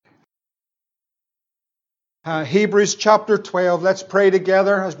Hebrews chapter 12. Let's pray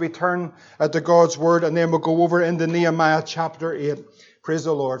together as we turn to God's Word, and then we'll go over into Nehemiah chapter 8. Praise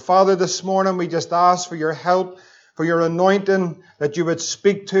the Lord. Father, this morning we just ask for your help, for your anointing, that you would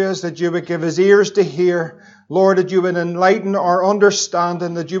speak to us, that you would give us ears to hear. Lord, that you would enlighten our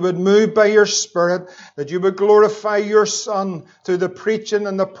understanding, that you would move by your Spirit, that you would glorify your Son through the preaching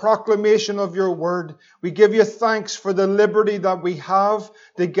and the proclamation of your word. We give you thanks for the liberty that we have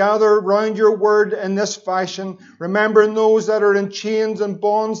to gather round your word in this fashion, remembering those that are in chains and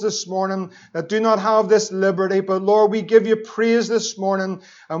bonds this morning that do not have this liberty. But Lord, we give you praise this morning,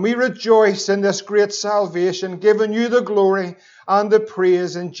 and we rejoice in this great salvation, giving you the glory and the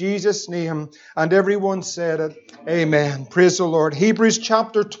praise in Jesus' name. And everyone said it. Amen. Praise the Lord. Hebrews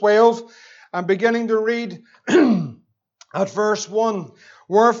chapter 12. I'm beginning to read at verse 1.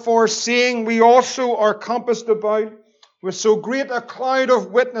 Wherefore, seeing we also are compassed about with so great a cloud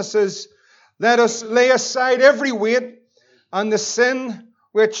of witnesses, let us lay aside every weight and the sin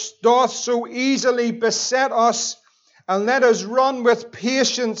which doth so easily beset us, and let us run with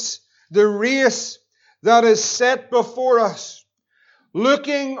patience the race that is set before us,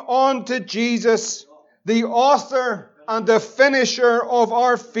 looking on to Jesus, the author and the finisher of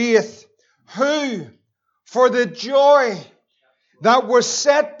our faith, who, for the joy that was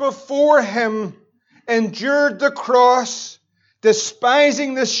set before him, endured the cross,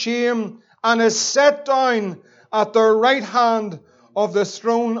 despising the shame, and is set down at the right hand of the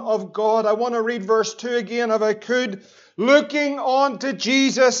throne of God. I want to read verse 2 again, if I could. Looking on to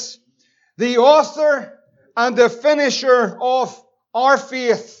Jesus, the author and the finisher of our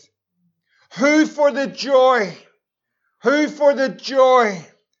faith, who for the joy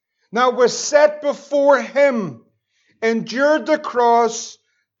that was set before him, endured the cross,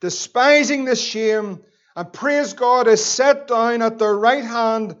 despising the shame, and praise God, is set down at the right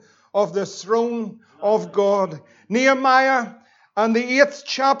hand of the throne of God. Nehemiah and the 8th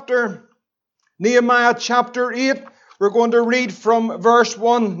chapter, Nehemiah chapter 8, we're going to read from verse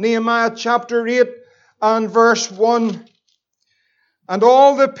 1. Nehemiah chapter 8 and verse 1. And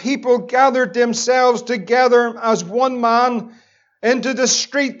all the people gathered themselves together as one man into the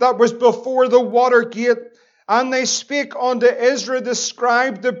street that was before the water gate. And they spake unto Ezra the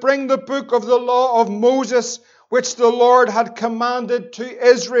scribe to bring the book of the law of Moses, which the Lord had commanded to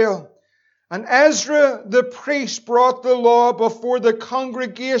Israel. And Ezra the priest brought the law before the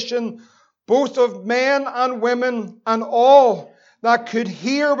congregation, both of men and women, and all that could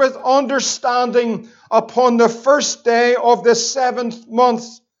hear with understanding, upon the first day of the 7th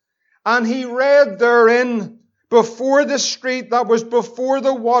month. And he read therein before the street that was before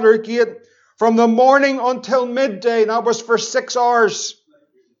the water gate, from the morning until midday. That was for 6 hours.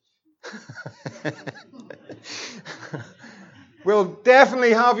 We'll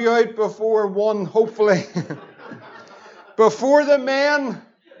definitely have you out before 1, hopefully. Before the men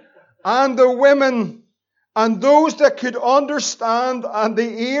and the women and those that could understand, and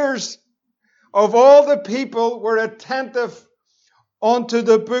the ears of all the people were attentive unto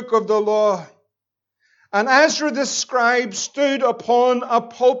the book of the law. And Ezra the scribe stood upon a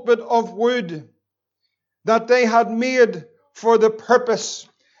pulpit of wood that they had made for the purpose.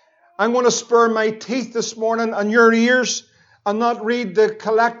 I'm going to spare my teeth this morning and your ears and not read the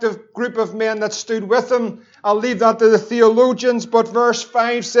collective group of men that stood with him. I'll leave that to the theologians. But verse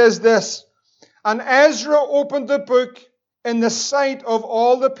 5 says this: And Ezra opened the book in the sight of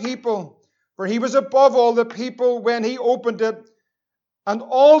all the people, for he was above all the people when he opened it. And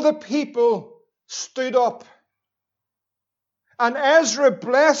all the people stood up. And Ezra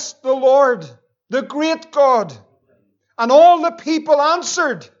blessed the Lord, the great God. And all the people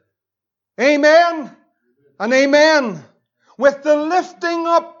answered, Amen and Amen, with the lifting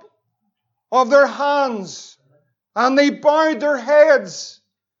up of their hands. And they bowed their heads,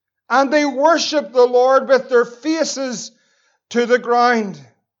 and they worshipped the Lord with their faces to the ground.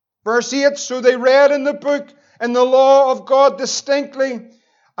 Verse 8, so they read in the book and the law of God distinctly,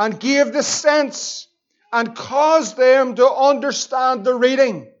 and gave the sense, and caused them to understand the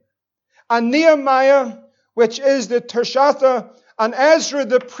reading. And Nehemiah, which is the Tirshatha, and Ezra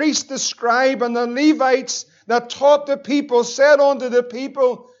the priest, the scribe, and the Levites that taught the people, said unto the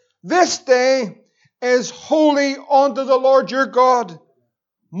people, This day is holy unto the Lord your God.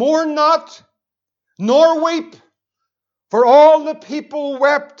 Mourn not, nor weep. For all the people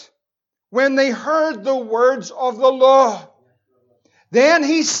wept when they heard the words of the law. Then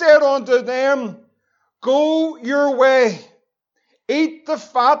he said unto them, Go your way, eat the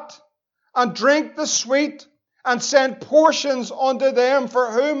fat, and drink the sweet, and send portions unto them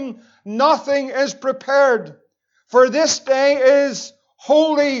for whom nothing is prepared. For this day is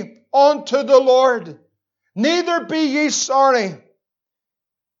holy unto the Lord. Neither be ye sorry,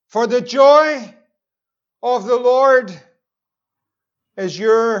 for the joy of the Lord is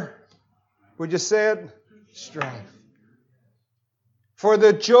your, would you say it? Strength. For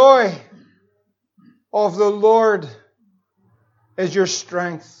the joy of the Lord is your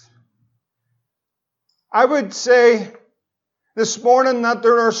strength. I would say this morning that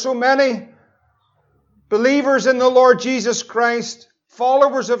there are so many believers in the Lord Jesus Christ,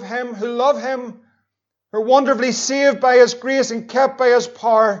 followers of Him, who love Him, who are wonderfully saved by His grace and kept by His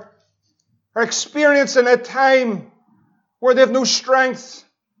power, are experiencing a time where they have no strength.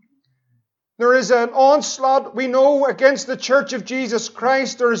 There is an onslaught, we know, against the Church of Jesus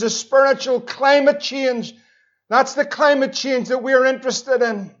Christ. There is a spiritual climate change. That's the climate change that we are interested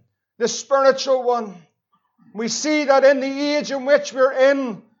in, the spiritual one. We see that in the age in which we're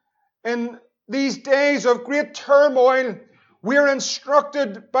in these days of great turmoil, we are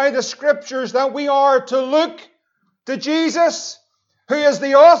instructed by the Scriptures that we are to look to Jesus, who is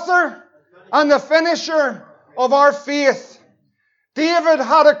the author and the finisher of our faith. David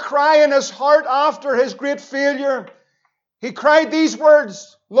had a cry in his heart after his great failure. He cried these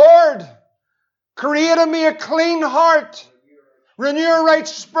words, Lord, create in me a clean heart, renew a right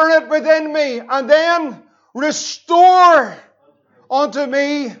spirit within me, and then restore unto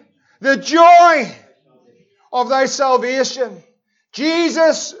me the joy of thy salvation.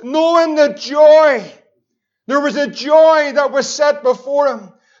 Jesus, knowing the joy, there was a joy that was set before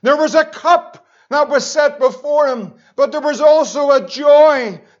him. There was a cup that was set before him, but there was also a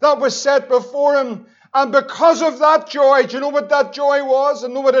joy that was set before him. And because of that joy, do you know what that joy was?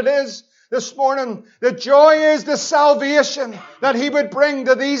 And know what it is this morning? The joy is the salvation that he would bring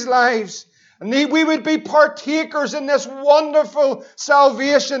to these lives. And we would be partakers in this wonderful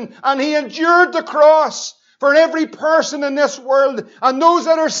salvation. And he endured the cross for every person in this world. And those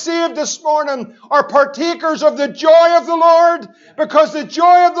that are saved this morning are partakers of the joy of the Lord, because the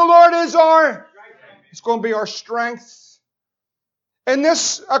joy of the Lord is it's going to be our strength. In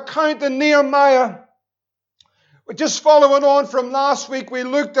this account in Nehemiah, just following on from last week, we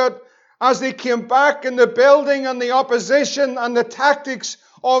looked at as they came back in the building and the opposition and the tactics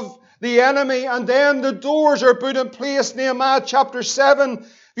of the enemy, and then the doors are put in place. Nehemiah chapter 7. If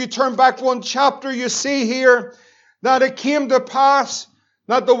you turn back one chapter, you see here that it came to pass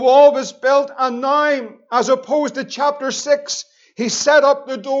that the wall was built, and now, as opposed to chapter 6, he set up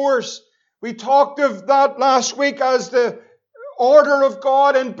the doors. We talked of that last week as the order of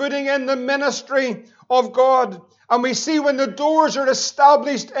God and putting in the ministry of God. And we see when the doors are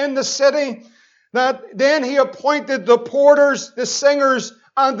established in the city, that then he appointed the porters, the singers,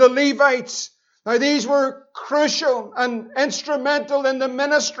 and the Levites. Now these were crucial and instrumental in the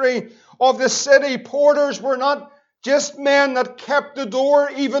ministry of the city. Porters were not just men that kept the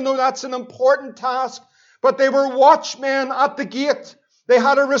door, even though that's an important task, but they were watchmen at the gate. They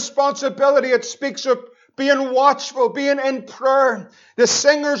had a responsibility. It speaks of being watchful, being in prayer. The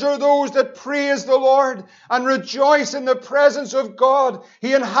singers are those that praise the Lord and rejoice in the presence of God.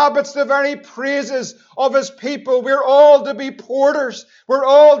 He inhabits the very praises of His people. We're all to be porters. We're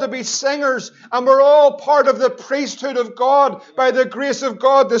all to be singers. And we're all part of the priesthood of God by the grace of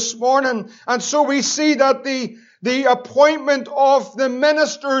God this morning. And so we see that the appointment of the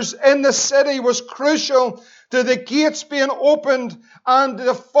ministers in the city was crucial to the gates being opened and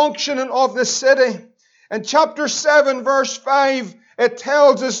the functioning of the city. In chapter 7, verse 5, it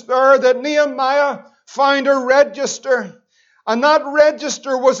tells us there that Nehemiah found a register. And that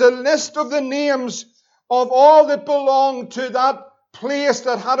register was a list of the names of all that belonged to that place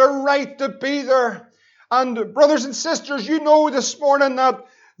that had a right to be there. And brothers and sisters, you know this morning that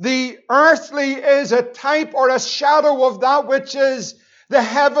the earthly is a type or a shadow of that which is the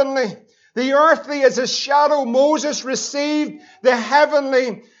heavenly. The earthly is a shadow. Moses received the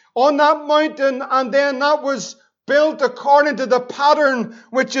heavenly on that mountain, and then that was built according to the pattern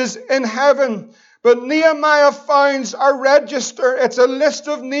which is in heaven. But Nehemiah finds a register. It's a list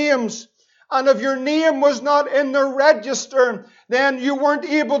of names. And if your name was not in the register, then you weren't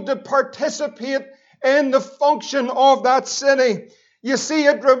able to participate in the function of that city. You see,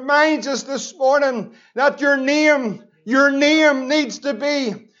 it reminds us this morning that your name needs to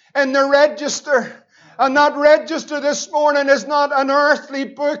be in the register. And that register this morning is not an earthly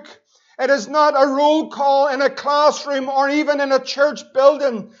book. It is not a roll call in a classroom or even in a church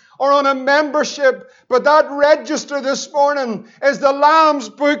building or on a membership. But that register this morning is the Lamb's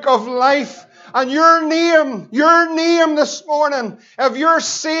book of life. And your name this morning, if you're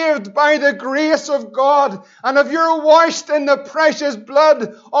saved by the grace of God, and if you're washed in the precious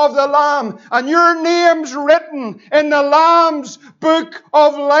blood of the Lamb, and your name's written in the Lamb's book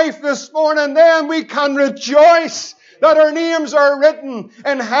of life this morning, then we can rejoice that our names are written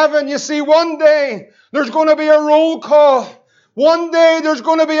in heaven. You see, one day there's going to be a roll call. One day there's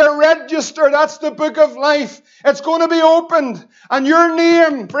going to be a register. That's the book of life. It's going to be opened. And your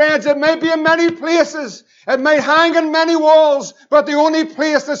name, friends, it might be in many places. It might hang in many walls. But the only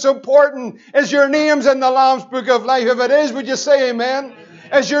place that's important is your name's in the Lamb's book of life. If it is, would you say amen?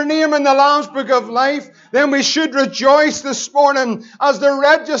 Is your name in the Lamb's book of life? Then we should rejoice this morning as the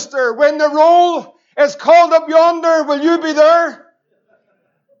register. When the roll is called up yonder, will you be there?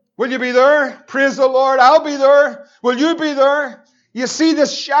 Will you be there? Praise the Lord. I'll be there. Will you be there? You see the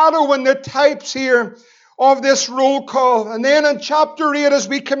shadow and the types here of this roll call. And then in chapter 8, as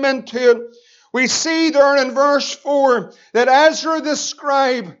we come into it, we see there in verse 4 that Ezra the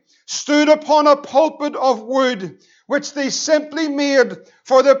scribe stood upon a pulpit of wood, which they simply made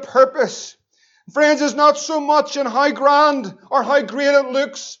for the purpose. Friends, it's not so much in how grand or how great it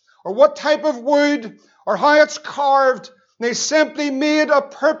looks, or what type of wood, or how it's carved. They simply made a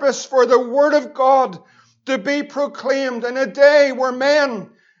purpose for the Word of God to be proclaimed in a day where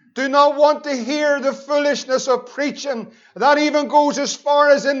men do not want to hear the foolishness of preaching. That even goes as far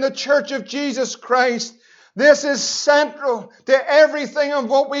as in the Church of Jesus Christ. This is central to everything of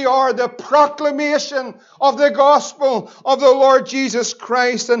what we are, the proclamation of the gospel of the Lord Jesus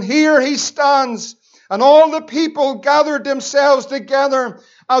Christ. And here he stands, and all the people gathered themselves together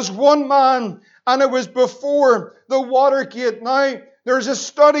as one man, and it was before the water gate. Now, there's a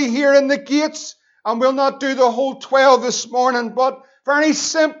study here in the gates, and we'll not do the whole 12 this morning, but very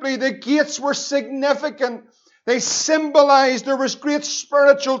simply, the gates were significant. They symbolized there was great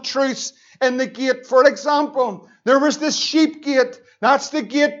spiritual truths in the gate. For example, there was the sheep gate. That's the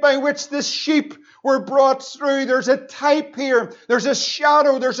gate by which the sheep were brought through. There's a type here. There's a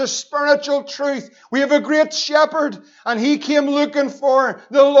shadow. There's a spiritual truth. We have a great shepherd, and he came looking for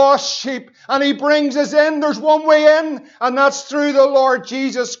the lost sheep, and he brings us in. There's one way in, and that's through the Lord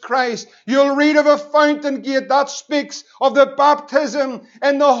Jesus Christ. You'll read of a fountain gate. That speaks of the baptism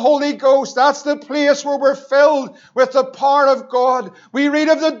in the Holy Ghost. That's the place where we're filled with the power of God. We read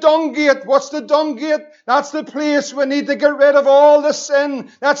of the dung gate. What's the dung gate? That's the place we need to get rid of all the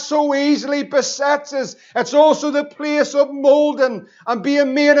sin that so easily besets us. It's also the place of molding and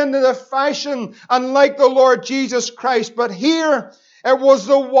being made into the fashion and like the Lord Jesus Christ. But here it was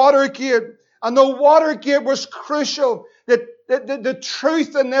the water gate, and the water gate was crucial. The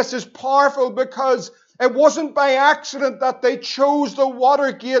truth in this is powerful, because it wasn't by accident that they chose the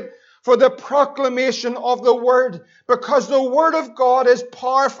water gate for the proclamation of the Word, because the Word of God is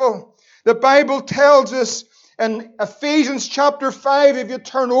powerful. The Bible tells us in Ephesians chapter 5, if you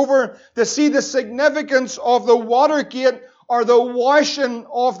turn over to see the significance of the water gate, or the washing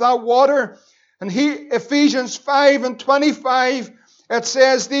of that water. And Ephesians 5 and 25, it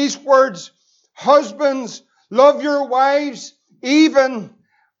says these words, "Husbands, love your wives, even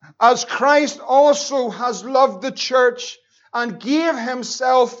as Christ also has loved the church, and gave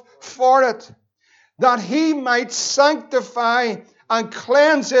himself for it, that he might sanctify and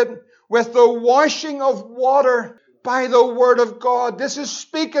cleanse it with the washing of water by the Word of God." This is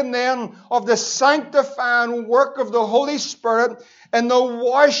speaking then of the sanctifying work of the Holy Spirit and the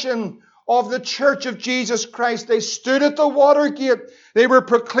washing of the Church of Jesus Christ. They stood at the water gate. They were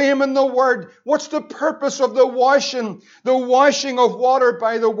proclaiming the Word. What's the purpose of the washing? The washing of water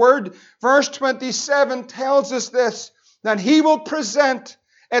by the Word. Verse 27 tells us this, that he will present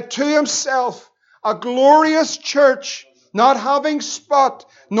it to himself, a glorious church, not having spot,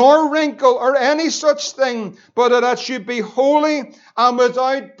 nor wrinkle, or any such thing, but that it should be holy and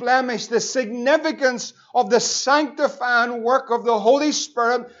without blemish. The significance of the sanctifying work of the Holy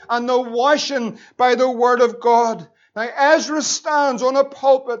Spirit and the washing by the Word of God. Now Ezra stands on a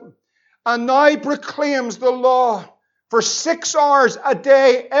pulpit and now proclaims the law for 6 hours a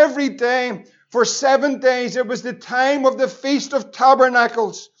day, every day, for 7 days. It was the time of the Feast of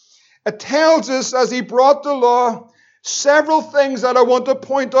Tabernacles. It tells us, as he brought the law, several things that I want to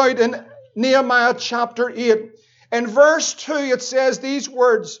point out in Nehemiah chapter 8. In verse 2 it says these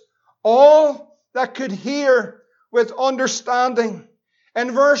words, "All that could hear with understanding."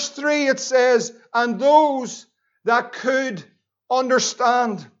 In verse 3 it says, "And those that could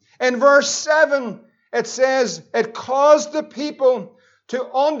understand." In verse 7 it says, "It caused the people to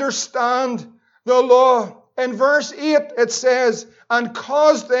understand the law." In verse 8 it says, "And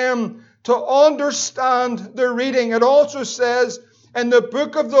caused them to understand the reading." It also says in the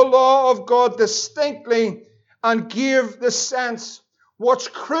book of the law of God distinctly and gave the sense. What's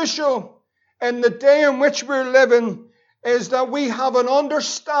crucial in the day in which we're living is that we have an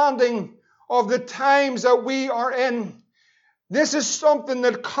understanding of the times that we are in. This is something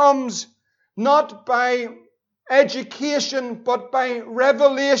that comes not by education, but by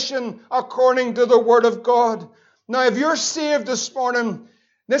revelation according to the Word of God. Now, if you're saved this morning,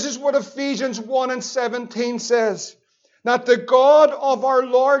 this is what Ephesians 1:17 says, that the God of our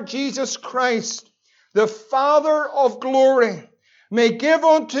Lord Jesus Christ, the Father of glory, may give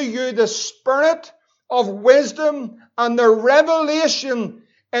unto you the spirit of wisdom and the revelation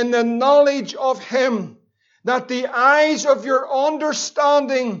in the knowledge of Him, that the eyes of your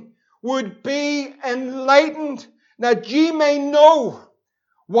understanding would be enlightened, that ye may know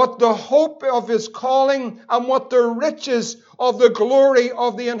what the hope of His calling and what the riches of the glory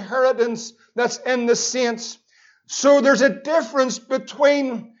of the inheritance that's in the saints. So there's a difference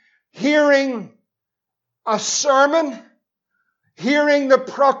between hearing a sermon, hearing the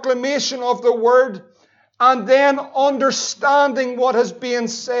proclamation of the Word, and then understanding what is being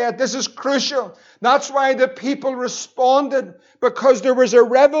said. This is crucial. That's why the people responded, because there was a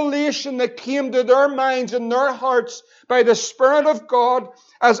revelation that came to their minds and their hearts by the Spirit of God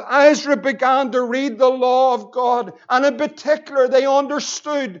as Ezra began to read the law of God. And in particular, they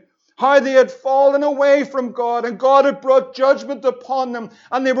understood how they had fallen away from God, and God had brought judgment upon them,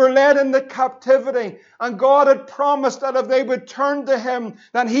 and they were led into captivity. And God had promised that if they would turn to Him,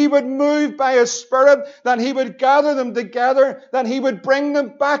 that He would move by His Spirit, that He would gather them together, that He would bring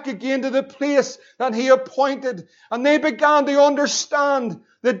them back again to the place that He appointed. And they began to understand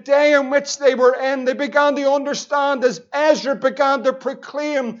the day in which they were in. They began to understand as Ezra began to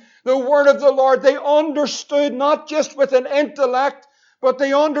proclaim the word of the Lord. They understood not just with an intellect, but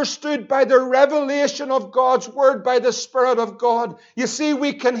they understood by the revelation of God's Word, by the Spirit of God. You see,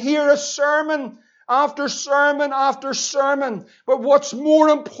 we can hear a sermon after sermon after sermon. But what's more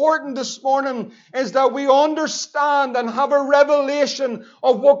important this morning is that we understand and have a revelation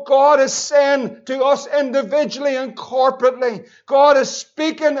of what God is saying to us individually and corporately. God is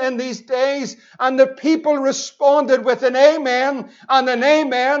speaking in these days, and the people responded with an amen and an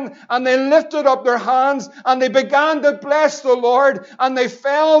amen, and they lifted up their hands and they began to bless the Lord, and they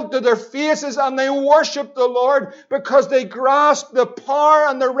fell to their faces and they worshiped the Lord because they grasped the power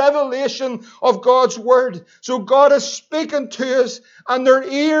and the revelation of God's Word. So God is speaking to us, and their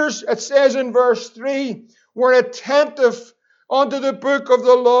ears, it says in verse 3, were attentive unto the book of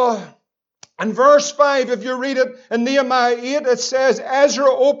the law. And verse 5, if you read it in Nehemiah 8, it says, Ezra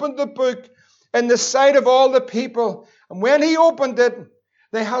opened the book in the sight of all the people. And when he opened it,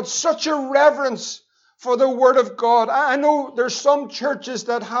 they had such a reverence for the Word of God. I know there's some churches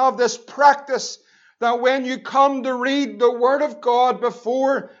that have this practice that when you come to read the Word of God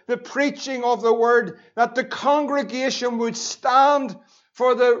before the preaching of the Word, that the congregation would stand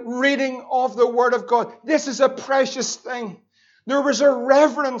for the reading of the Word of God. This is a precious thing. There was a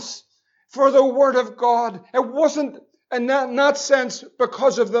reverence for the Word of God. It wasn't in that sense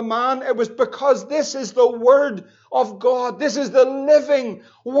because of the man. It was because this is the Word of God. This is the living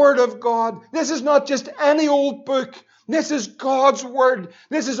Word of God. This is not just any old book. This is God's Word.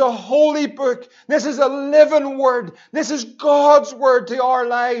 This is a holy book. This is a living Word. This is God's Word to our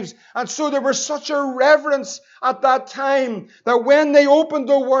lives. And so there was such a reverence at that time that when they opened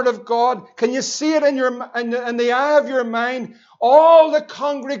the Word of God, can you see it in the eye of your mind? All the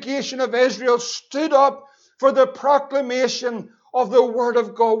congregation of Israel stood up for the proclamation of the Word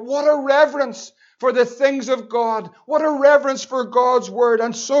of God. What a reverence for the things of God. What a reverence for God's Word.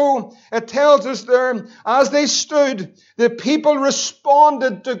 And so it tells us there, as they stood, the people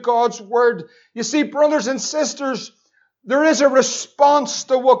responded to God's Word. You see, brothers and sisters, there is a response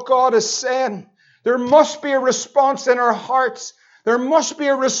to what God is saying. There must be a response in our hearts. There must be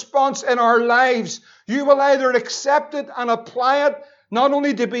a response in our lives. You will either accept it and apply it, not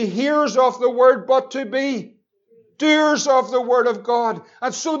only to be hearers of the Word, but to be doers of the Word of God.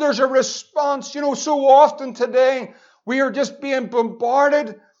 And so there's a response. You know, so often today we are just being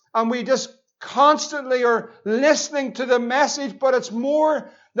bombarded and we just constantly are listening to the message, but it's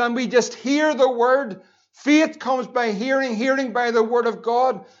more than we just hear the Word. Faith comes by hearing, hearing by the Word of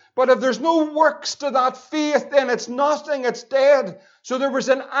God. But if there's no works to that faith, then it's nothing, it's dead. So there was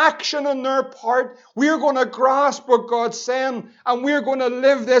an action on their part. We're going to grasp what God's saying, and we're going to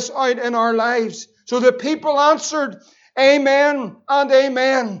live this out in our lives. So the people answered, Amen and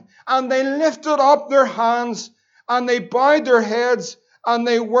Amen. And they lifted up their hands, and they bowed their heads, and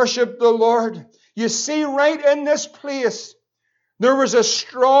they worshiped the Lord. You see, right in this place, there was a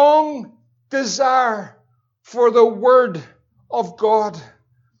strong desire for the Word of God.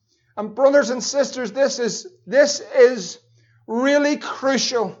 And brothers and sisters, this is really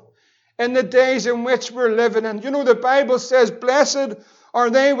crucial in the days in which we're living in. You know, the Bible says, blessed are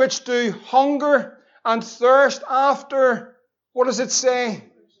they which do hunger and thirst after, what does it say?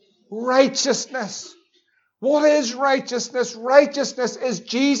 Righteousness. What is righteousness? Righteousness is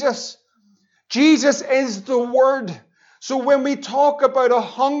Jesus. Jesus is the Word. So when we talk about a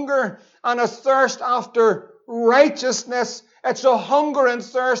hunger and a thirst after righteousness, it's a hunger and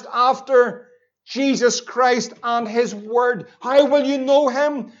thirst after Jesus Christ and His Word. How will you know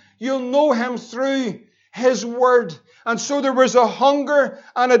Him? You'll know Him through His Word. And so there was a hunger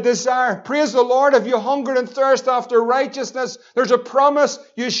and a desire. Praise the Lord. If you hunger and thirst after righteousness, there's a promise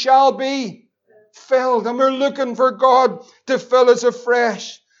you shall be filled. And we're looking for God to fill us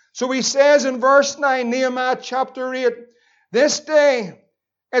afresh. So he says in verse 9, Nehemiah chapter 8, this day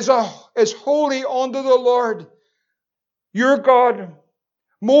is holy unto the Lord your God.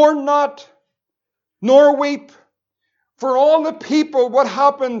 Mourn not, nor weep. For all the people, what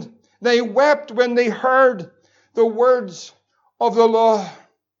happened? They wept when they heard the words of the law.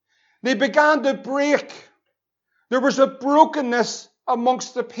 They began to break. There was a brokenness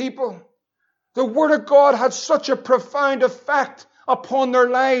amongst the people. The Word of God had such a profound effect upon their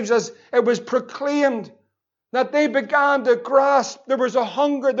lives as it was proclaimed that they began to grasp. There was a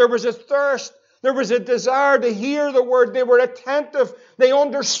hunger, there was a thirst, there was a desire to hear the Word. They were attentive. They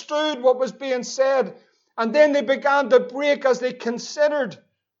understood what was being said. And then they began to break as they considered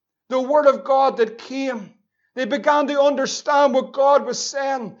the Word of God that came. They began to understand what God was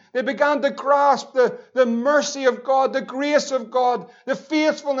saying. They began to grasp the mercy of God, the grace of God, the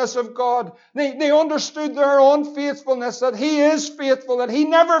faithfulness of God. They understood their own faithfulness, that He is faithful, that He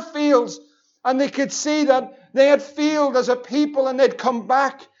never fails. And they could see that they had failed as a people and they'd come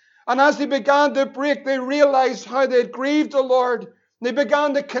back. And as they began to break, they realized how they had grieved the Lord. They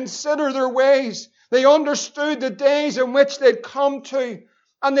began to consider their ways. They understood the days in which they'd come to.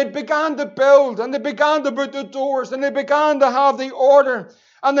 And they began to build, and they began to put the doors, and they began to have the order,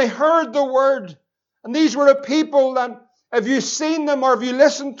 and they heard the Word. And these were a people that, if you've seen them or if you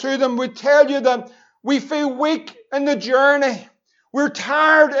listened to them, would tell you that we feel weak in the journey. We're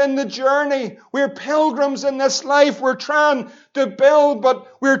tired in the journey. We're pilgrims in this life. We're trying to build,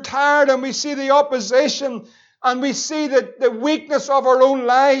 but we're tired, and we see the opposition, and we see the weakness of our own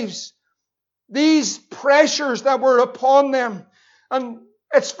lives. These pressures that were upon them. And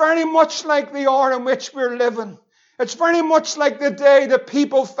it's very much like the hour in which we're living. It's very much like the day that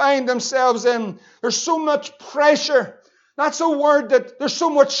people find themselves in. There's so much pressure. That's a word that there's so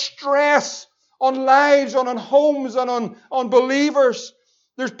much stress on lives, on homes, and on believers.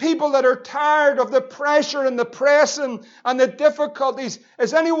 There's people that are tired of the pressure and the pressing and the difficulties.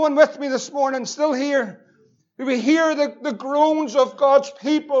 Is anyone with me this morning still here? Do we hear the groans of God's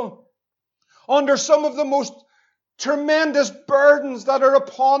people under some of the most tremendous burdens that are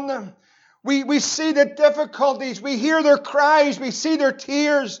upon them? We see the difficulties. We hear their cries. We see their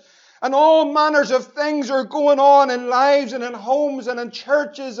tears. And all manners of things are going on in lives and in homes and in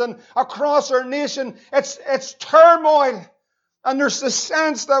churches and across our nation. It's turmoil. And there's the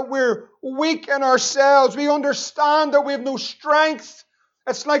sense that we're weak in ourselves. We understand that we have no strength.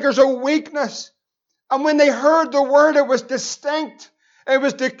 It's like there's a weakness. And when they heard the word, it was distinct. It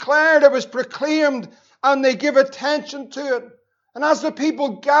was declared. It was proclaimed. And they give attention to it. And as the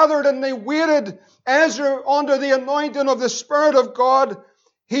people gathered and they waited, Ezra, under the anointing of the Spirit of God,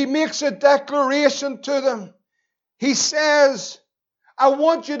 he makes a declaration to them. He says, I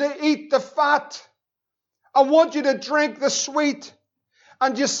want you to eat the fat. I want you to drink the sweet.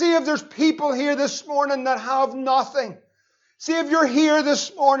 And you see if there's people here this morning that have nothing. See if you're here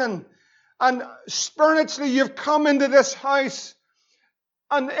this morning and spiritually you've come into this house.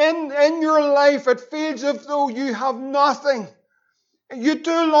 And in your life, it feels as though you have nothing. You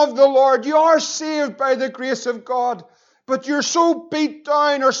do love the Lord. You are saved by the grace of God. But you're so beat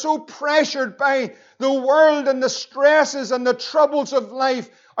down or so pressured by the world and the stresses and the troubles of life.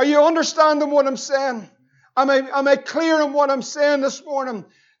 Are you understanding what I'm saying? Am I clear in what I'm saying this morning?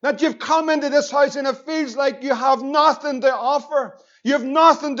 That you've come into this house and it feels like you have nothing to offer. You have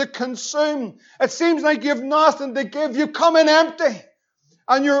nothing to consume. It seems like you have nothing to give. You come in empty.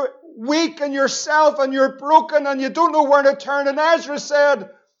 And you're weak in yourself and you're broken and you don't know where to turn. And Ezra said,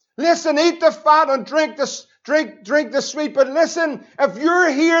 listen, eat the fat and drink the sweet. But listen, if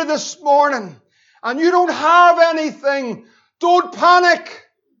you're here this morning and you don't have anything, don't panic,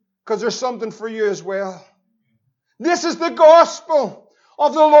 because there's something for you as well. This is the gospel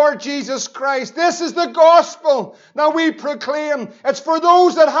of the Lord Jesus Christ. This is the gospel that we proclaim. It's for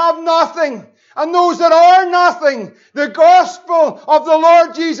those that have nothing. And those that are nothing, the gospel of the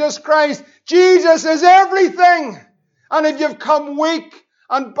Lord Jesus Christ. Jesus is everything. And if you've come weak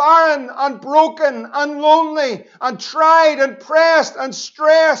and barren and broken and lonely and tried and pressed and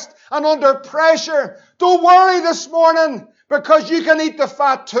stressed and under pressure, don't worry this morning, because you can eat the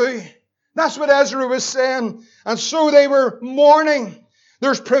fat too. That's what Ezra was saying. And so they were mourning.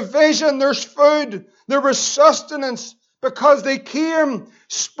 There's provision, there's food, there was sustenance, because they came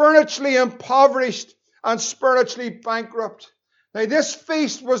spiritually impoverished and spiritually bankrupt. Now this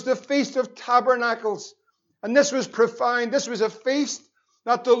feast was the Feast of Tabernacles. And this was profound. This was a feast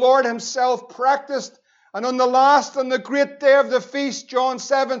that the Lord himself practiced. And on the last and the great day of the feast, John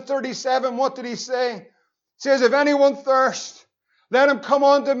 7:37, what did he say? He says, if anyone thirst, let him come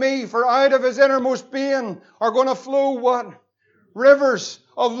unto me, for out of his innermost being are going to flow what? Rivers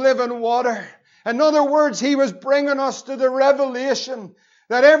of living water. In other words, he was bringing us to the revelation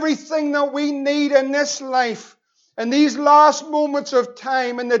that everything that we need in this life, in these last moments of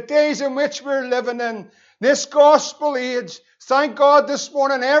time, in the days in which we're living in, this gospel age, thank God this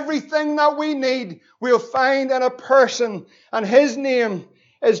morning, everything that we need we'll find in a person, and his name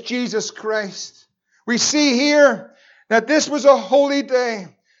is Jesus Christ. We see here that this was a holy day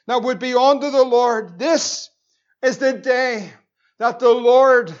that would be unto the Lord. This is the day that the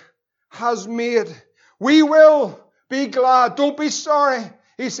Lord has made. We will be glad. Don't be sorry.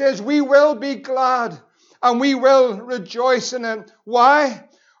 He says we will be glad and we will rejoice in it. Why?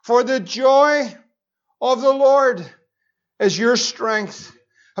 For the joy of the Lord is your strength.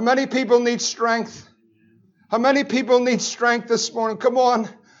 How many people need strength? How many people need strength this morning? Come on.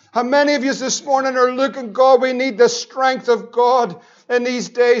 How many of you this morning are looking, God, we need the strength of God in these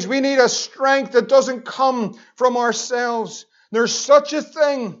days. We need a strength that doesn't come from ourselves. There's such a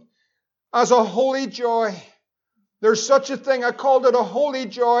thing as a holy joy. There's such a thing. I called it a holy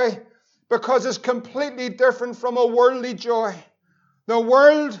joy because it's completely different from a worldly joy. The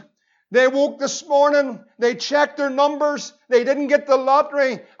world, they woke this morning, they checked their numbers, they didn't get the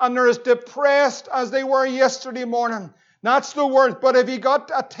lottery, and they're as depressed as they were yesterday morning. That's the world. But if he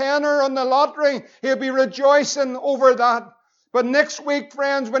got a tenner on the lottery, he'll be rejoicing over that. But next week,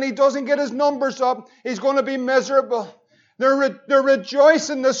 friends, when he doesn't get his numbers up, he's going to be miserable. They're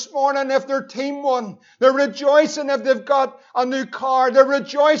rejoicing this morning if their team won. They're rejoicing if they've got a new car. They're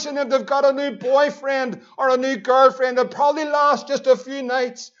rejoicing if they've got a new boyfriend or a new girlfriend. It'll probably last just a few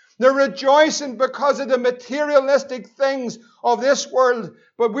nights. They're rejoicing because of the materialistic things of this world.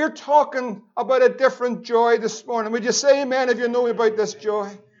 But we're talking about a different joy this morning. Would you say amen if you know about this joy?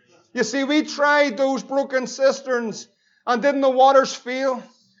 You see, we tried those broken cisterns, and didn't the waters fail?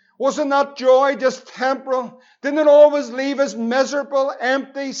 Wasn't that joy just temporal? Didn't it always leave us miserable,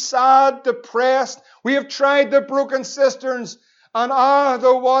 empty, sad, depressed? We have tried the broken cisterns, and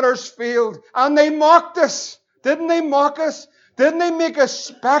the waters failed. And they mocked us. Didn't they mock us? Didn't they make a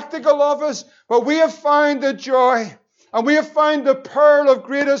spectacle of us? But we have found the joy, and we have found the pearl of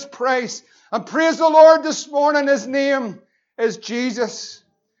greatest price. And praise the Lord this morning, his name is Jesus.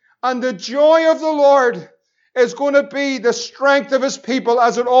 And the joy of the Lord is going to be the strength of his people,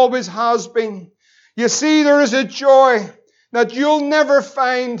 as it always has been. You see, there is a joy that you'll never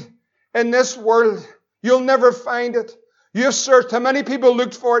find in this world. You'll never find it. You've searched. How many people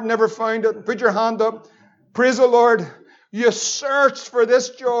looked for it and never found it? Put your hand up. Praise the Lord. You searched for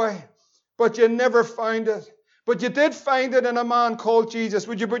this joy, but you never found it. But you did find it in a man called Jesus.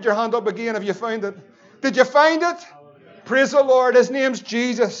 Would you put your hand up again if you found it? Did you find it? Praise the Lord. His name's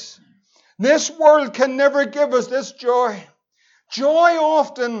Jesus. This world can never give us this joy. Joy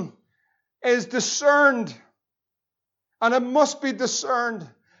often is discerned, and it must be discerned,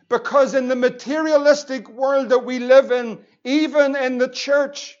 because in the materialistic world that we live in, even in the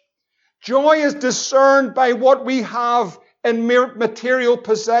church, joy is discerned by what we have in material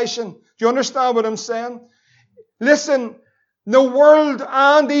possession. Do you understand what I'm saying? Listen, the world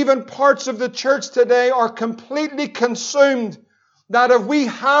and even parts of the church today are completely consumed that if we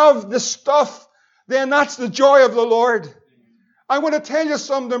have the stuff, then that's the joy of the Lord. I want to tell you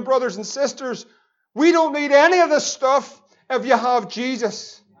something, brothers and sisters. We don't need any of this stuff if you have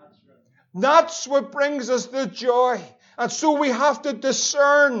Jesus. That's what brings us the joy. And so we have to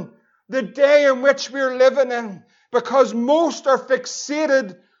discern the day in which we're living in, because most are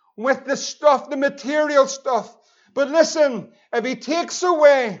fixated with the stuff, the material stuff. But listen, if he takes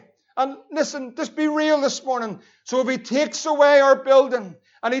away, and listen, just be real this morning. So if he takes away our building,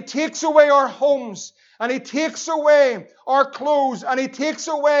 and he takes away our homes, and he takes away our clothes, and he takes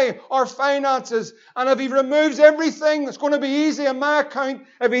away our finances, and if he removes everything, it's going to be easy in my account.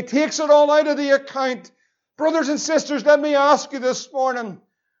 If he takes it all out of the account, brothers and sisters, let me ask you this morning,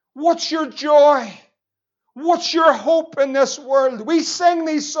 What's your joy? What's your hope in this world? We sing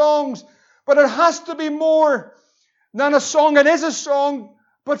these songs, but it has to be more than a song. It is a song,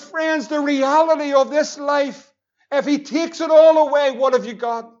 but friends, the reality of this life, if He takes it all away, what have you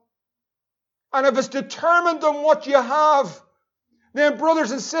got? And if it's determined on what you have, then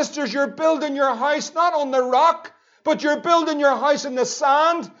brothers and sisters, you're building your house not on the rock, but you're building your house in the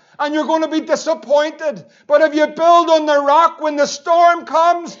sand, and you're going to be disappointed. But if you build on the rock, when the storm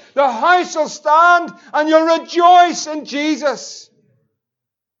comes, the house will stand, and you'll rejoice in Jesus.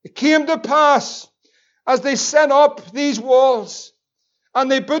 It came to pass, as they set up these walls, and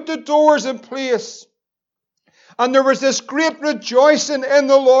they put the doors in place, and there was this great rejoicing in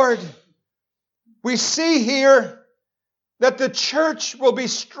the Lord. We see here that the church will be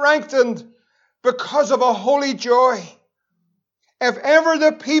strengthened because of a holy joy. If ever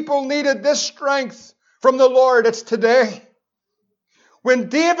the people needed this strength from the Lord, it's today. When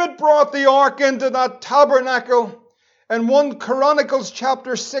David brought the ark into that tabernacle in 1 Chronicles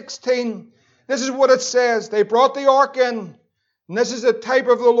chapter 16, this is what it says. They brought the ark in, and this is a type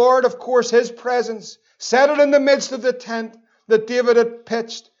of the Lord, of course, His presence. Set it in the midst of the tent that David had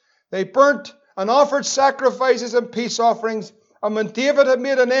pitched. They burnt and offered sacrifices and peace offerings. And when David had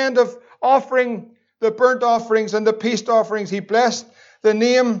made an end of offering the burnt offerings and the peace offerings, he blessed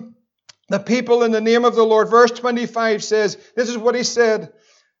the people in the name of the Lord. Verse 25 says, this is what he said.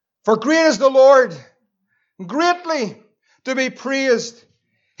 For great is the Lord, greatly to be praised.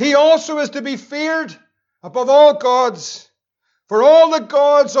 He also is to be feared above all gods. For all the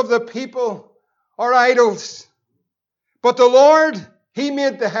gods of the people are idols. But the Lord, He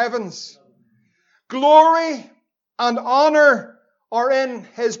made the heavens. Glory and honor are in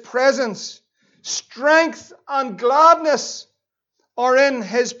His presence. Strength and gladness are in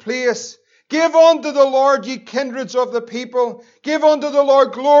His place. Give unto the Lord, ye kindreds of the people. Give unto the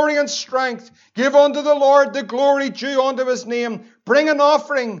Lord glory and strength. Give unto the Lord the glory due unto His name. Bring an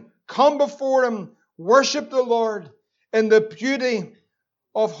offering. Come before Him. Worship the Lord in the beauty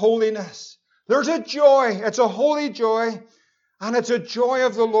of holiness. There's a joy. It's a holy joy. And it's a joy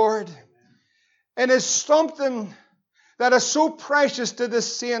of the Lord. And it's something that is so precious to the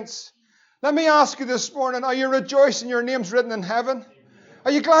saints. Let me ask you this morning, are you rejoicing your name's written in heaven?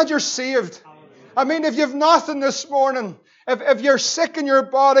 Are you glad you're saved? I mean, if you've nothing this morning, if you're sick in your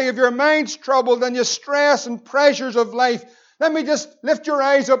body, if your mind's troubled and you stress and pressures of life, let me just lift your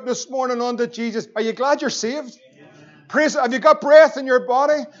eyes up this morning unto Jesus. Are you glad you're saved? Praise. Have you got breath in your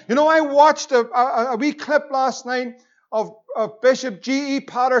body? You know, I watched a wee clip last night of Bishop G.E.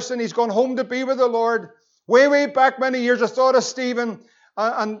 Patterson. He's gone home to be with the Lord. Way back many years, I thought of Stephen.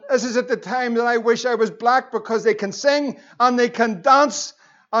 And this is at the time that I wish I was black, because they can sing and they can dance.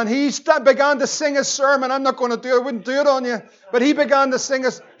 And he began to sing his sermon. I'm not going to do it. I wouldn't do it on you. But he began to sing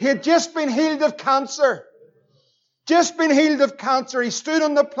his. He had just been healed of cancer. Just been healed of cancer. He stood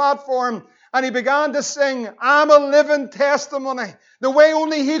on the platform and he began to sing, I'm a living testimony. The way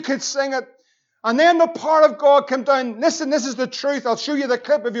only he could sing it. And then the power of God came down. Listen, this is the truth. I'll show you the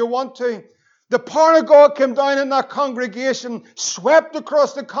clip if you want to. The power of God came down in that congregation, swept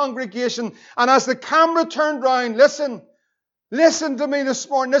across the congregation. And as the camera turned round, listen to me this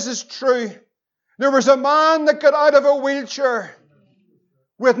morning. This is true. There was a man that got out of a wheelchair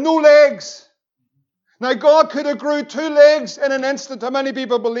with no legs. Now, God could have grew 2 legs in an instant. How many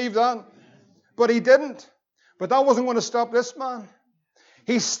people believe that? But He didn't. But that wasn't going to stop this man.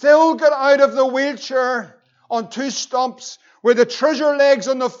 He still got out of the wheelchair on 2 stumps with the trouser legs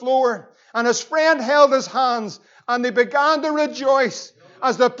on the floor. And his friend held his hands, and they began to rejoice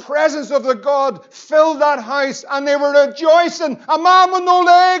as the presence of the God filled that house, and they were rejoicing. A man with no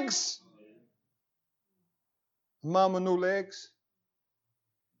legs. A man with no legs.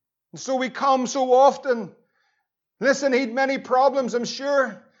 And so we come so often. Listen, he'd many problems, I'm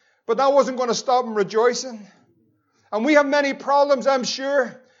sure, but that wasn't going to stop him rejoicing. And we have many problems, I'm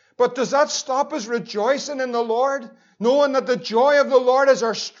sure, but does that stop us rejoicing in the Lord, knowing that the joy of the Lord is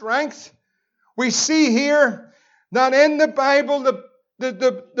our strength? We see here that in the Bible,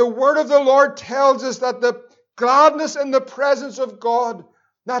 the word of the Lord tells us that the gladness in the presence of God,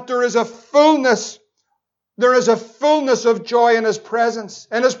 that there is a fullness of joy in His presence.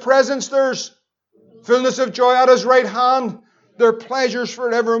 In His presence there's fullness of joy. At His right hand there are pleasures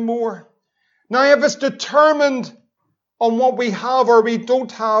forevermore. Now, if it's determined on what we have or we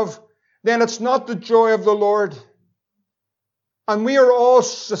don't have, then it's not the joy of the Lord. And we are all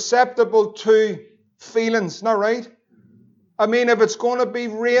susceptible to feelings, not right? I mean, if it's going to be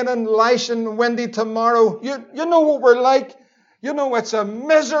raining, lashing, windy tomorrow, you know what we're like. You know, it's a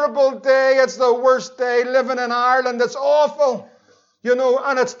miserable day. It's the worst day living in Ireland. It's awful.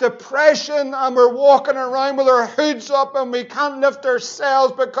 And it's depression, and we're walking around with our hoods up, and we can't lift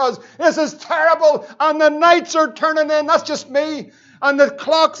ourselves because this is terrible, and the nights are turning in. That's just me. And the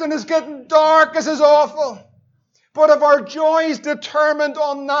clocks, and it's getting dark. This is awful. But if our joy is determined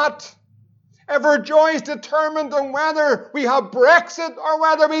on that, if our joy is determined on whether we have Brexit or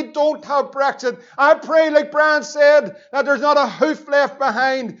whether we don't have Brexit, I pray, like Brian said, that there's not a hoof left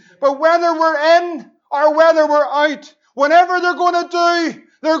behind. But whether we're in or whether we're out, whenever they're going to do,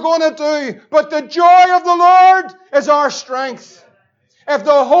 they're going to do. But the joy of the Lord is our strength. If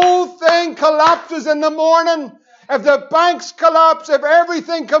the whole thing collapses in the morning, if the banks collapse, if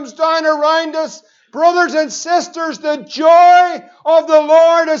everything comes down around us, brothers and sisters, the joy of the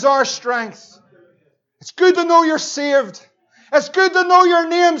Lord is our strength. It's good to know you're saved. It's good to know your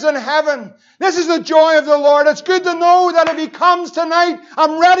name's in heaven. This is the joy of the Lord. It's good to know that if He comes tonight,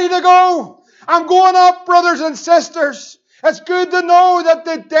 I'm ready to go. I'm going up, brothers and sisters. It's good to know that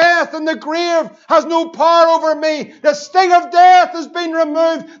the death and the grave has no power over me. The sting of death has been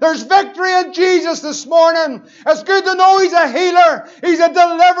removed. There's victory in Jesus this morning. It's good to know He's a healer. He's a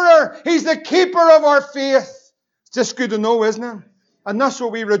deliverer. He's the keeper of our faith. It's just good to know, isn't it? And that's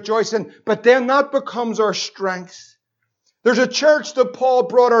what we rejoice in. But then that becomes our strength. There's a church that Paul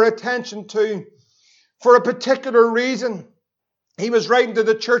brought our attention to for a particular reason. He was writing to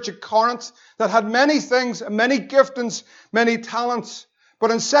the church at Corinth that had many things, many giftings, many talents.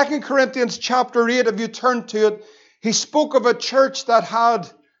 But in 2 Corinthians chapter 8, if you turn to it, he spoke of a church that had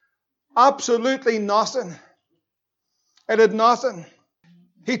absolutely nothing. It had nothing.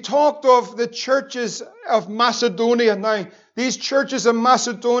 He talked of the churches of Macedonia. Now, these churches of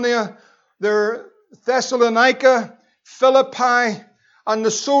Macedonia, they're Thessalonica, Philippi, and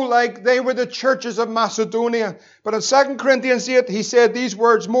the so like, they were the churches of Macedonia. But in 2 Corinthians 8, he said these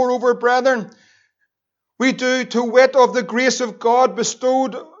words, "Moreover, brethren, we do to wit of the grace of God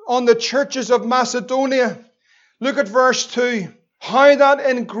bestowed on the churches of Macedonia." Look at verse 2. "How that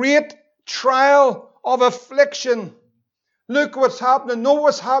in great trial of affliction." Look what's happening. Know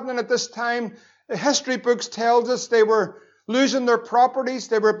what's happening at this time. The history books tells us they were losing their properties.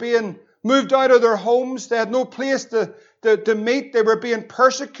 They were being moved out of their homes. They had no place to meet. They were being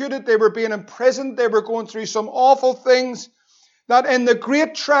persecuted. They were being imprisoned. They were going through some awful things. That in the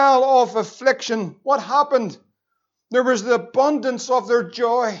great trial of affliction, what happened? There was the abundance of their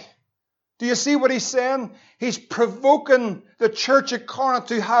joy. Do you see what he's saying? He's provoking the church at Corinth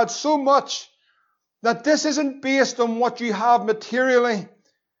who had so much that this isn't based on what you have materially.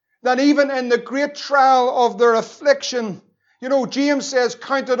 That even in the great trial of their affliction, James says,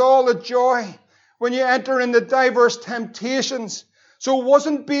 "Count it all a joy when you enter into diverse temptations." So it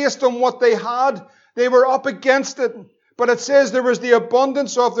wasn't based on what they had. They were up against it. But it says there was the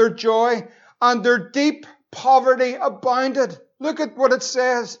abundance of their joy, and their deep poverty abounded. Look at what it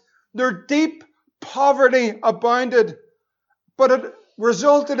says. Their deep poverty abounded. But it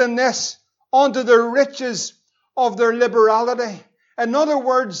resulted in this, unto the riches of their liberality. In other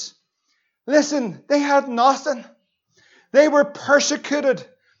words, listen, they had nothing. They were persecuted.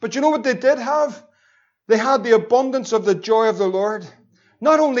 But you know what they did have? They had the abundance of the joy of the Lord.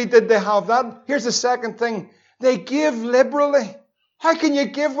 Not only did they have that, here's the second thing. They gave liberally. How can you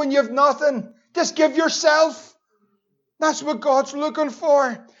give when you have nothing? Just give yourself. That's what God's looking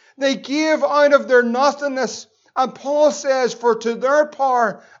for. They gave out of their nothingness. And Paul says, "For to their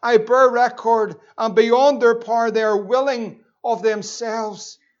power I bear record, and beyond their power they are willing of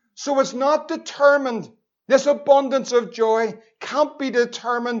themselves." So it's not determined. This abundance of joy can't be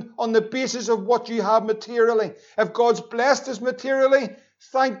determined on the basis of what you have materially. If God's blessed us materially,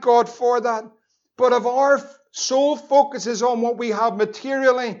 thank God for that. But if our sole focus is on what we have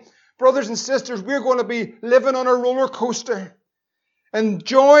materially, brothers and sisters, we're going to be living on a roller coaster.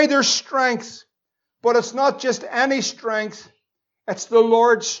 Enjoy their strength. But it's not just any strength. It's the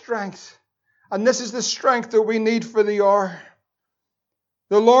Lord's strength. And this is the strength that we need for the hour.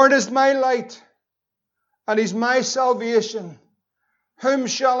 "The Lord is my light, and He's my salvation. Whom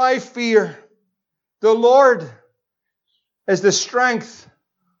shall I fear? The Lord is the strength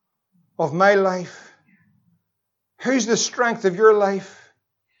of my life." Who's the strength of your life?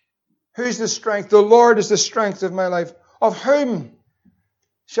 Who's the strength? The Lord is the strength of my life. Of whom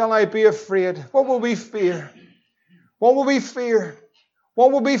shall I be afraid? What will we fear? What will we fear?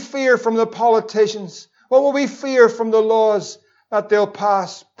 What will we fear from the politicians? What will we fear from the laws that they'll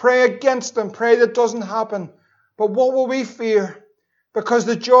pass? Pray against them. Pray that doesn't happen. But what will we fear? Because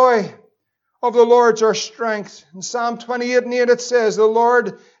the joy of the Lord's our strength. In Psalm 28:8 it says, "The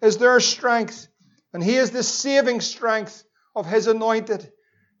Lord is their strength, and He is the saving strength of His anointed."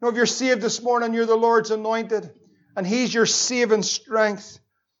 If you're saved this morning, you're the Lord's anointed. and He's your saving strength.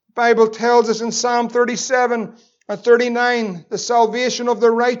 The Bible tells us in Psalm 37 and 39, the salvation of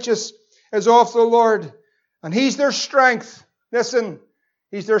the righteous is of the Lord, and He's their strength. Listen,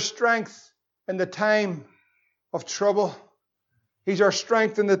 He's their strength in the time of trouble. He's our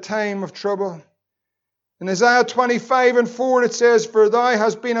strength in the time of trouble. In Isaiah 25 and 4 it says, "For thou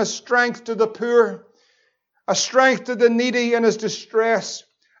hast been a strength to the poor, a strength to the needy in his distress,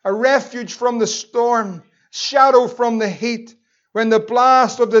 a refuge from the storm, shadow from the heat, when the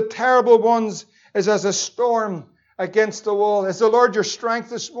blast of the terrible ones is as a storm against the wall." Is the Lord your strength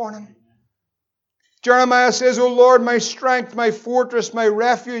this morning? Jeremiah says, "O Lord, my strength, my fortress, my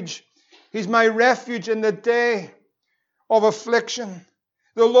refuge." He's my refuge in the day of affliction.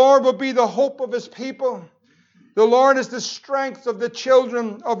 The Lord will be the hope of His people. The Lord is the strength of the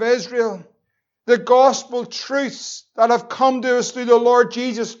children of Israel. The gospel truths that have come to us through the Lord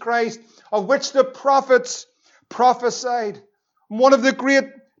Jesus Christ, of which the prophets prophesied. One of the great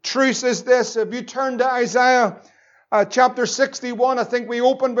truths is this. If you turn to Isaiah chapter 61, I think we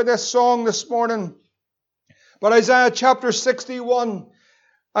opened with this song this morning. But Isaiah chapter 61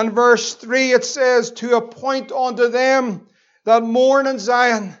 and verse 3, it says, "To appoint unto them that mourn in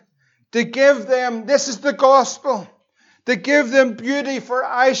Zion, to give them," this is the gospel, "to give them beauty for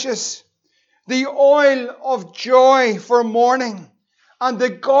ashes, the oil of joy for mourning, and the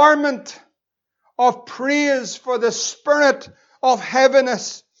garment of praise for the spirit of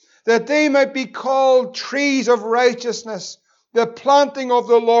heaviness, that they might be called trees of righteousness, the planting of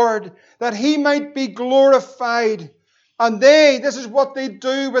the Lord, that He might be glorified." And this is what they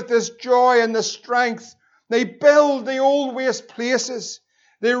do with this joy and this strength. They build the old waste places.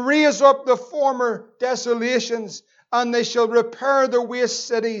 They raise up the former desolations, and they shall repair the waste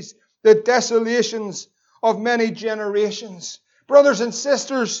cities, the desolations of many generations. Brothers and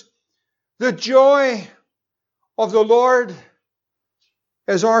sisters, the joy of the Lord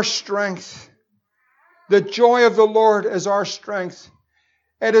is our strength. The joy of the Lord is our strength.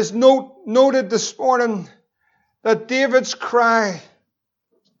 It is noted this morning that David's cry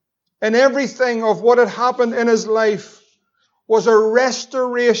in everything of what had happened in his life was a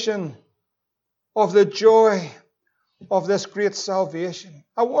restoration of the joy of this great salvation.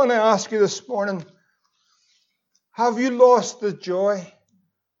 I want to ask you this morning, have you lost the joy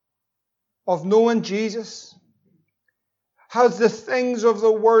of knowing Jesus? Has the things of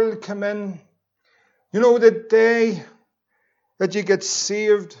the world come in? You know, the day that you get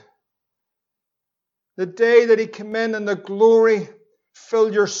saved, the day that He came in and the glory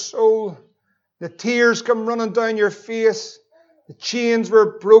filled your soul, the tears come running down your face, the chains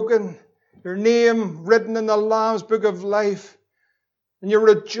were broken, your name written in the Lamb's Book of Life, and you're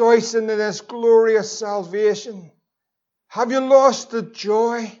rejoicing in this glorious salvation. Have you lost the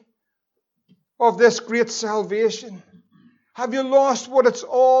joy of this great salvation? Have you lost what it's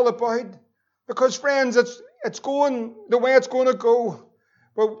all about? Because friends, it's going the way it's going to go.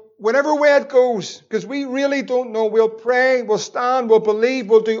 But whatever way it goes, because we really don't know, we'll pray, we'll stand, we'll believe,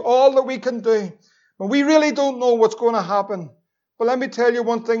 we'll do all that we can do. But we really don't know what's going to happen. But let me tell you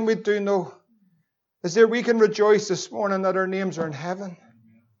one thing we do know, is that we can rejoice this morning that our names are in heaven.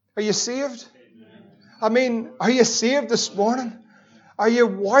 Are you saved? I mean, are you saved this morning? Are you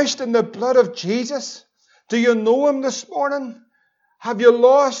washed in the blood of Jesus? Do you know Him this morning? Have you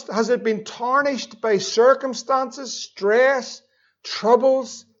lost? Has it been tarnished by circumstances, stress,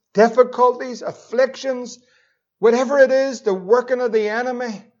 troubles, difficulties, afflictions, whatever it is, the working of the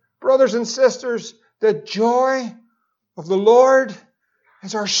enemy? Brothers and sisters, the joy of the Lord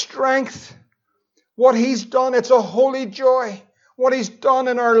is our strength. What He's done, it's a holy joy. What He's done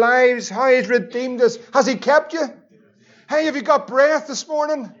in our lives, how He's redeemed us. Has He kept you? Hey, have you got breath this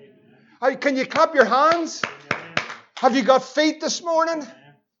morning? Can you clap your hands? Have you got feet this morning?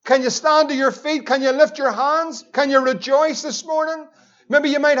 Can you stand to your feet? Can you lift your hands? Can you rejoice this morning? Maybe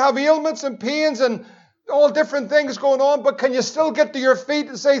you might have ailments and pains and all different things going on, but can you still get to your feet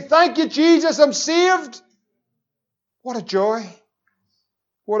and say, "Thank you, Jesus, I'm saved"? What a joy.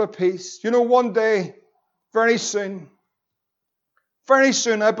 What a peace. You know, one day, very soon,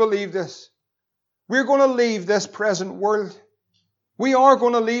 I believe this, we're going to leave this present world. We are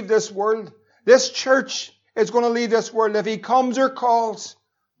going to leave this world. This church is going to leave this world. If He comes or calls,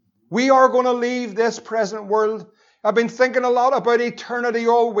 we are going to leave this present world. I've been thinking a lot about eternity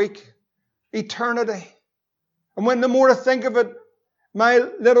all week. Eternity. And when the more I think of it, my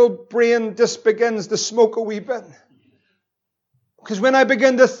little brain just begins to smoke a wee bit. Because when I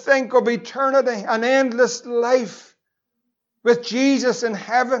begin to think of eternity, an endless life with Jesus in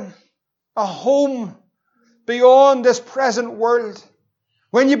heaven, a home beyond this present world,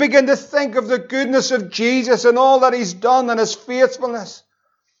 When you begin to think of the goodness of Jesus and all that He's done and His faithfulness.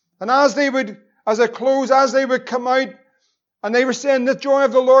 And as they would come out, and they were saying, the joy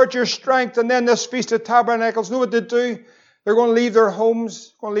of the Lord, your strength, and then this Feast of Tabernacles, know what they do? They're going to leave their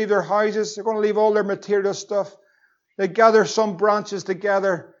homes, going to leave their houses, they're going to leave all their material stuff. They gather some branches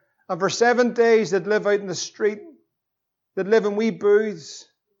together, and for 7 days they'd live out in the street. They'd live in wee booths,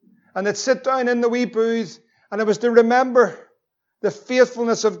 and they'd sit down in the wee booths, and it was to remember the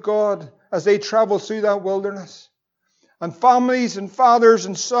faithfulness of God as they travelled through that wilderness. And families and fathers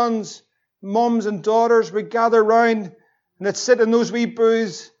and sons, mums and daughters would gather round, and they'd sit in those wee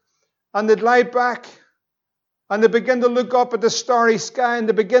booths, and they'd lie back, and they'd begin to look up at the starry sky, and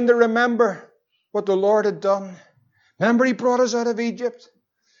they'd begin to remember what the Lord had done. Remember He brought us out of Egypt.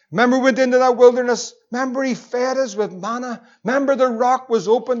 Remember we went into that wilderness. Remember He fed us with manna. Remember the rock was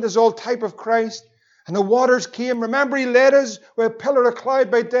opened as all type of Christ. And the waters came. Remember He led us with a pillar of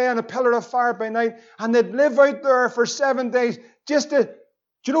cloud by day and a pillar of fire by night. And they'd live out there for 7 days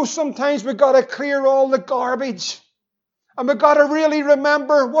sometimes we've got to clear all the garbage. And we've got to really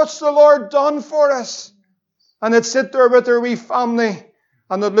remember what's the Lord done for us. And they'd sit there with their wee family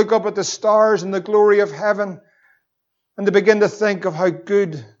and they'd look up at the stars and the glory of heaven. And they begin to think of how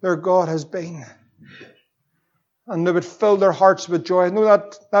good their God has been. And they would fill their hearts with joy. No,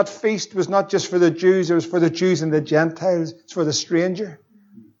 that feast was not just for the Jews. It was for the Jews and the Gentiles. It's for the stranger.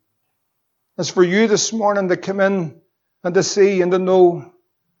 It's for you this morning to come in and to see and to know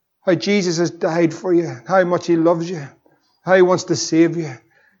how Jesus has died for you, how much He loves you, how He wants to save you,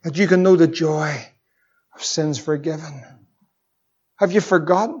 that you can know the joy of sins forgiven. Have you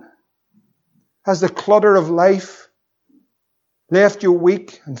forgotten? Has the clutter of life left you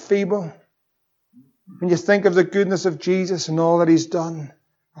weak and feeble? When you think of the goodness of Jesus and all that He's done,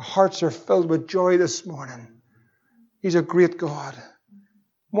 our hearts are filled with joy this morning. He's a great God.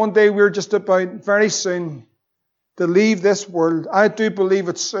 One day we're just about, very soon, to leave this world. I do believe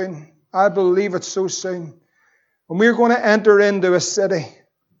it's soon. I believe it's so soon. And we're going to enter into a city.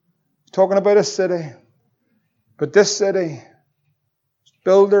 Talking about a city. But this city,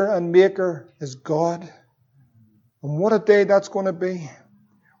 builder and maker is God. And what a day that's going to be.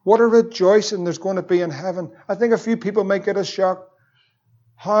 What a rejoicing there's going to be in heaven. I think a few people might get a shock.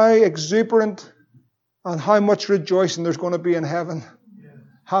 How exuberant and how much rejoicing there's going to be in heaven.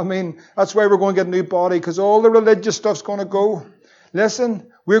 I mean, that's why we're going to get a new body, because all the religious stuff's going to go.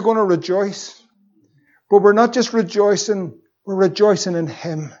 Listen, we're going to rejoice. But we're not just rejoicing, we're rejoicing in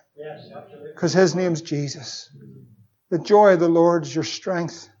Him. Because His name's Jesus. The joy of the Lord is your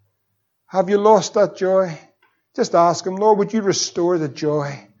strength. Have you lost that joy? Just ask Him, Lord, would you restore the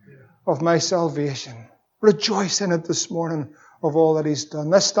joy of my salvation? Rejoice in it this morning of all that He's done.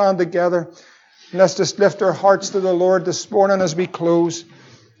 Let's stand together and let's just lift our hearts to the Lord this morning as we close.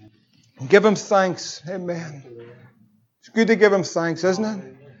 Give Him thanks. Amen. It's good to give Him thanks, isn't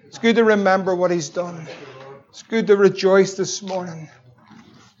it? It's good to remember what He's done. It's good to rejoice this morning.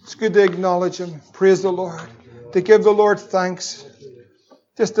 It's good to acknowledge Him. Praise the Lord. To give the Lord thanks.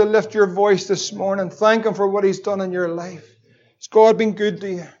 Just to lift your voice this morning. Thank Him for what He's done in your life. Has God been good to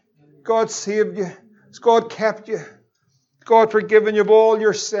you? God saved you? Has God kept you? Has God forgiven you of all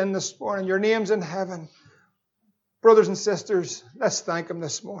your sin this morning? Your name's in heaven. Brothers and sisters, let's thank Him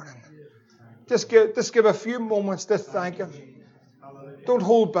this morning. Just give a few moments to thank Him. Don't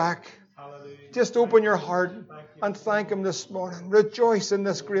hold back. Just open your heart and thank Him this morning. Rejoice in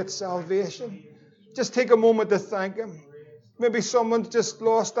this great salvation. Just take a moment to thank Him. Maybe someone's just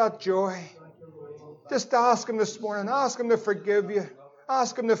lost that joy. Just ask Him this morning. Ask Him to forgive you.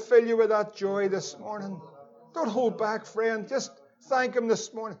 Ask Him to fill you with that joy this morning. Don't hold back, friend. Just thank Him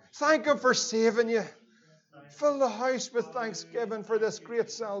this morning. Thank Him for saving you. Fill the house with thanksgiving for this great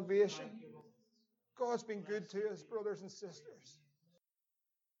salvation. God's been good to us, brothers and sisters.